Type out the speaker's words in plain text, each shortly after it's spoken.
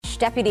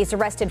Deputies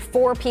arrested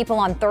 4 people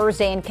on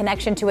Thursday in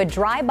connection to a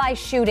drive-by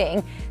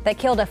shooting that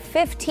killed a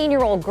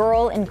 15-year-old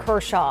girl in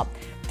Kershaw.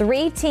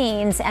 3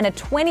 teens and a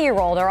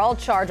 20-year-old are all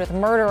charged with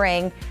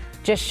murdering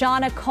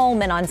Jashana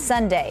Coleman on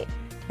Sunday.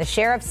 The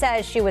sheriff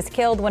says she was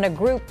killed when a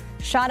group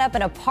shot up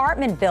an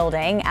apartment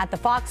building at the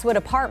Foxwood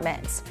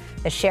Apartments.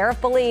 The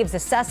sheriff believes the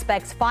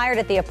suspects fired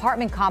at the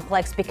apartment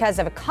complex because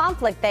of a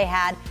conflict they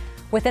had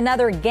with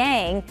another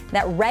gang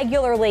that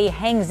regularly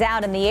hangs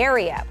out in the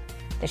area.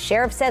 The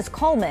sheriff says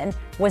Coleman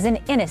was an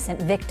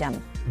innocent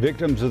victim.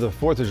 Victims of the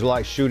 4th of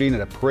July shooting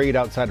at a parade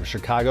outside of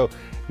Chicago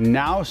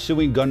now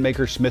suing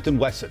gunmaker Smith &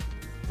 Wesson.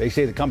 They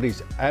say the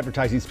company's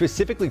advertising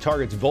specifically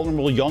targets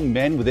vulnerable young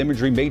men with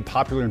imagery made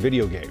popular in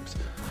video games.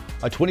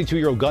 A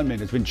 22-year-old gunman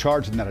has been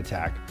charged in that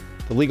attack.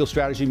 The legal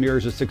strategy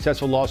mirrors a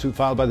successful lawsuit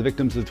filed by the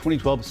victims of the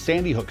 2012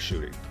 Sandy Hook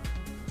shooting.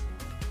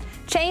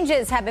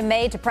 Changes have been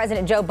made to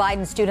President Joe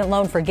Biden's student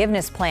loan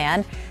forgiveness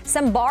plan.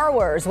 Some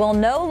borrowers will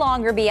no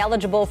longer be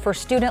eligible for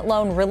student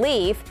loan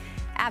relief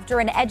after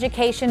an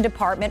Education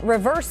Department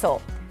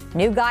reversal.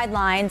 New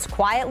guidelines,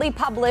 quietly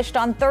published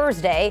on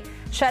Thursday,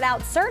 shut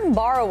out certain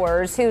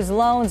borrowers whose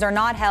loans are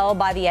not held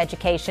by the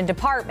Education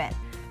Department.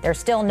 There's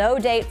still no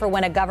date for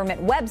when a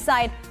government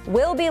website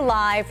will be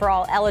live for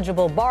all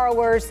eligible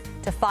borrowers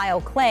to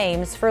file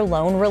claims for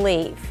loan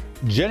relief.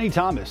 Jenny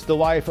Thomas, the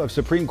wife of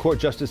Supreme Court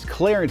Justice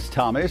Clarence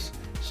Thomas,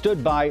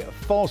 stood by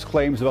false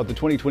claims about the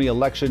 2020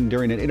 election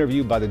during an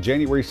interview by the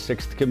January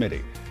 6th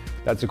committee.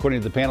 That's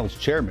according to the panel's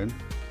chairman.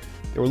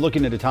 They were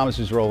looking into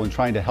Thomas's role in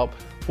trying to help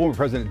former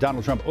President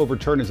Donald Trump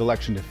overturn his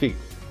election defeat.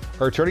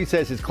 Her attorney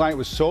says his client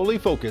was solely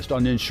focused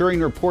on ensuring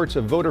reports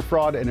of voter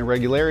fraud and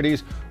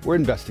irregularities were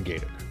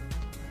investigated.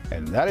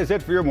 And that is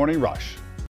it for your Morning Rush.